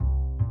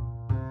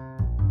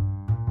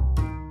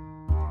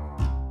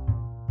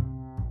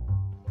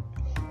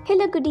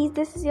Hello goodies,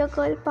 this is your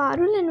girl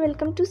Parul and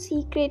welcome to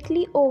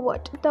Secretly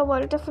Overt, the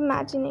world of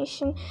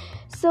imagination.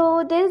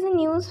 So there is a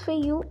news for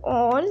you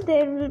all.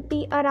 There will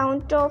be a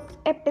round of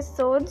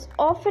episodes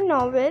of a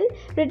novel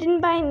written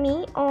by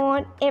me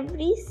on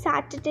every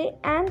Saturday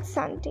and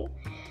Sunday.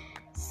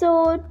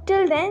 So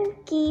till then,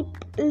 keep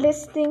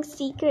listening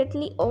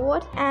secretly over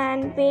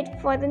and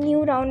wait for the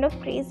new round of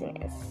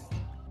craziness.